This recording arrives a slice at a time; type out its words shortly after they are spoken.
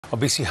Well,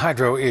 BC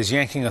Hydro is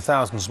yanking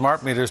 1,000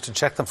 smart meters to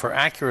check them for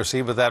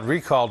accuracy, but that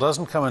recall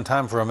doesn't come in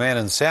time for a man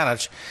in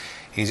Saanich.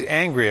 He's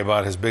angry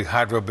about his big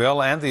hydro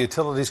bill and the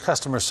utility's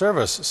customer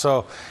service,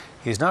 so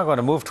he's now going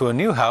to move to a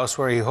new house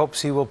where he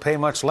hopes he will pay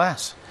much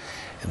less.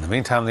 In the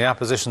meantime, the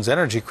opposition's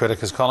energy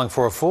critic is calling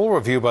for a full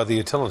review by the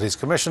Utilities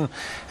Commission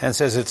and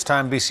says it's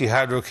time BC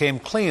Hydro came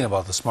clean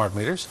about the smart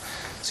meters.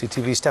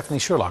 CTV's Stephanie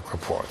Sherlock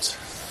reports.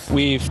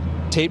 We've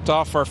taped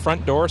off our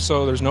front door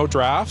so there's no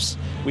drafts.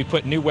 We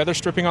put new weather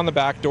stripping on the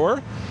back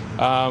door.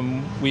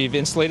 We've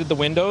insulated the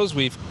windows.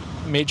 We've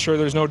made sure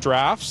there's no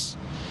drafts.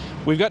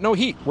 We've got no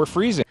heat. We're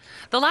freezing.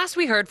 The last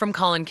we heard from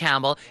Colin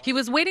Campbell, he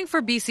was waiting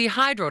for BC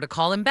Hydro to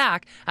call him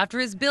back after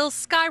his bill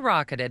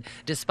skyrocketed,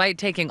 despite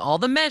taking all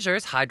the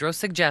measures Hydro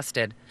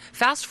suggested.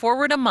 Fast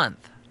forward a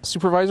month.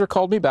 Supervisor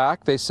called me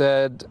back. They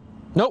said,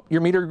 nope,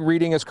 your meter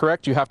reading is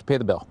correct. You have to pay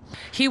the bill.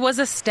 He was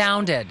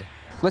astounded.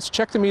 Let's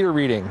check the meter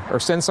reading or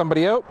send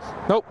somebody out.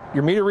 Nope,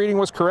 your meter reading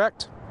was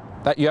correct.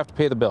 That you have to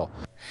pay the bill.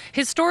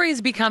 His story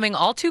is becoming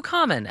all too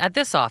common at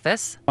this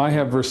office. I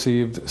have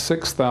received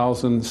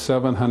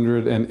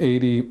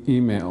 6,780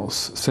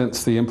 emails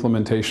since the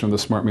implementation of the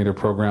smart meter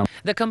program.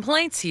 The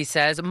complaints, he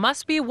says,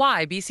 must be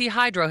why BC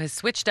Hydro has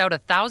switched out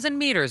 1,000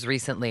 meters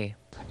recently.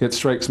 It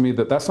strikes me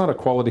that that's not a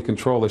quality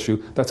control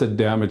issue, that's a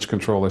damage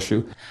control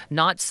issue.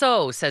 Not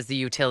so, says the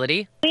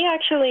utility. We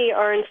actually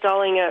are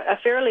installing a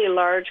fairly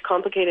large,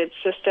 complicated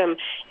system,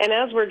 and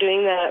as we're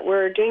doing that,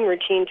 we're doing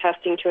routine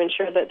testing to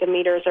ensure that the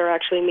meters are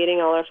actually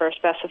meeting all of our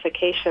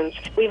specifications.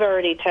 We've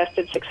already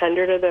tested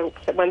 600 of the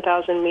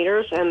 1,000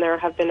 meters, and there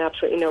have been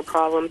absolutely no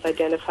problems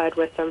identified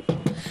with them.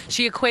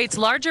 She equates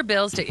larger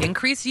bills to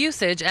increased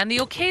usage and the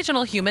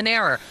occasional human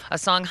error, a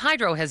song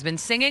Hydro has been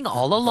singing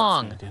all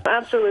along.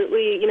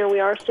 Absolutely. We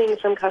are seeing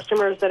some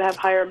customers that have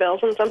higher bills,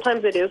 and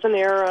sometimes it is an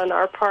error on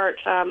our part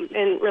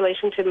in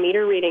relation to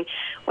meter reading.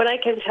 What I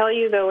can tell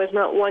you, though, is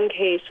not one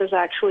case has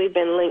actually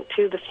been linked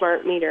to the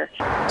smart meter.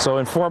 So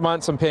in 4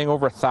 months, I'm paying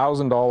over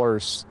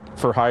 $1,000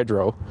 for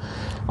Hydro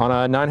on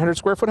a 900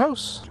 square foot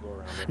house.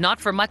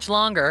 Not for much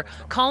longer.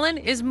 Colin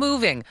is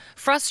moving,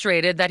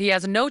 frustrated that he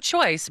has no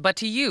choice but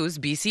to use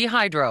BC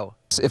Hydro.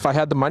 If I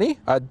had the money,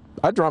 I'd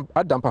dump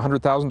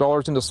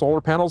 $100,000 into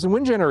solar panels and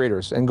wind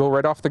generators and go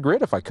right off the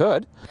grid if I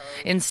could.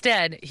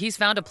 Instead, he's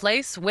found a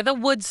place with a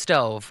wood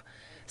stove.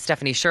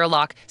 Stephanie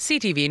Sherlock,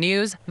 CTV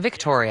News,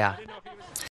 Victoria.